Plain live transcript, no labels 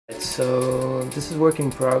So this is work in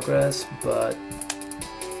progress, but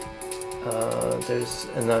there's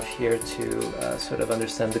enough here to sort of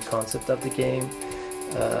understand the concept of the game.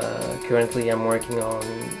 Currently I'm working on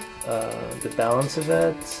the balance of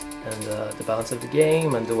it, and the balance of the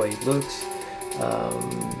game, and the way it looks.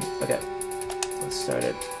 Okay, let's start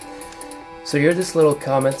it. So you're this little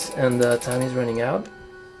comet, and time is running out.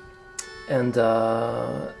 And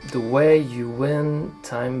the way you win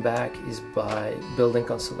time back is by building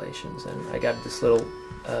constellations. And I got this little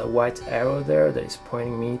white arrow there that is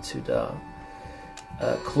pointing me to the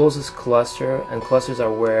closest cluster, and clusters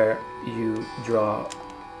are where you draw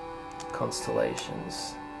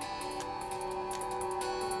constellations.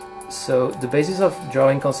 So the basis of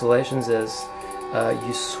drawing constellations is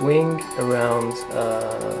you swing around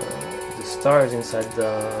the stars inside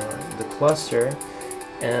the cluster,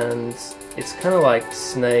 and it's kind of like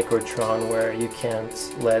Snake or Tron, where you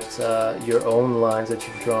can't let your own lines that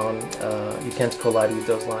you've drawn, you can't collide with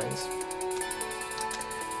those lines.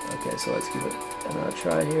 Okay, so let's give it another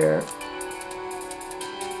try here.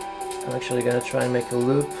 I'm actually going to try and make a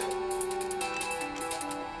loop.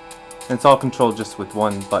 And it's all controlled just with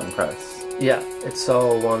one button press. Yeah, it's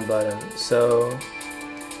all one button. So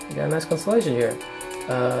you got a nice constellation here.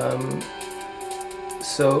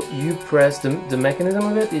 So you press, the mechanism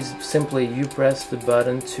of it is simply you press the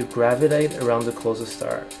button to gravitate around the closest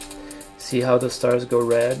star. See how the stars go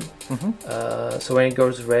red? Mm-hmm. So when it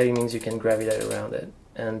goes red, it means you can gravitate around it.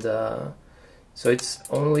 And so it's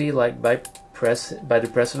only like by the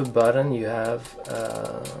press of a button, you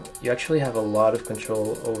actually have a lot of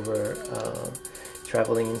control over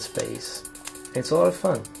traveling in space. It's a lot of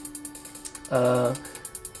fun.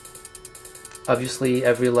 Obviously,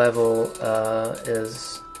 every level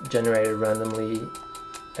is generated randomly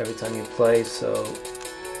every time you play, so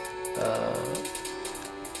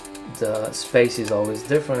the space is always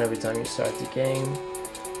different every time you start the game,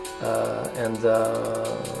 and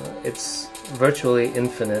it's virtually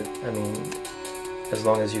infinite. I mean, as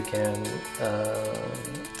long as you can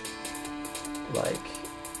like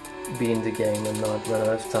be in the game and not run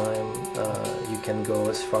out of time, you can go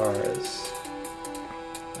as far as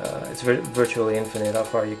it's virtually infinite how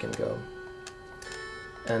far you can go.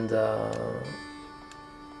 And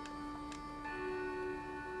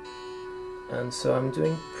so I'm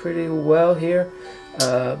doing pretty well here,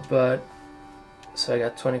 but so I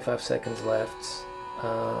got 25 seconds left.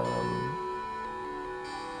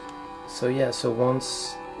 So yeah, so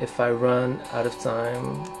once, if I run out of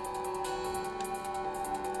time,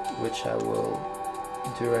 which I will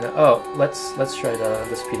do right now. Oh, let's try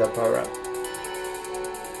the speed up power up.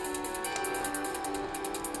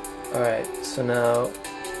 Alright, so now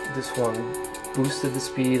this one boosted the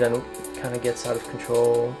speed and it kind of gets out of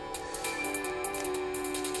control.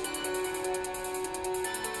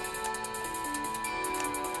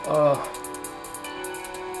 Oh,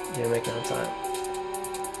 didn't make it on time.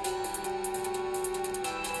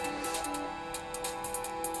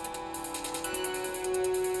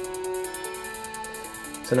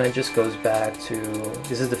 So now it just goes back to,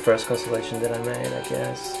 this is the first constellation that I made, I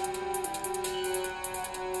guess.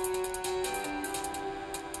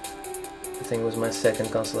 I think it was my second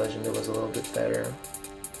constellation that was a little bit better.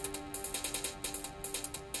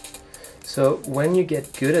 So when you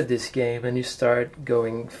get good at this game and you start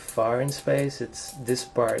going far in space, it's this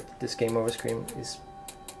part, this game over screen, is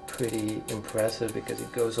pretty impressive because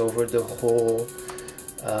it goes over the whole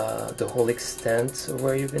extent of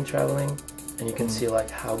where you've been traveling, and you can see like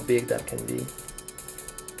how big that can be.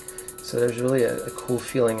 So there's really a cool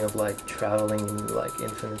feeling of like traveling in like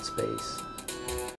infinite space.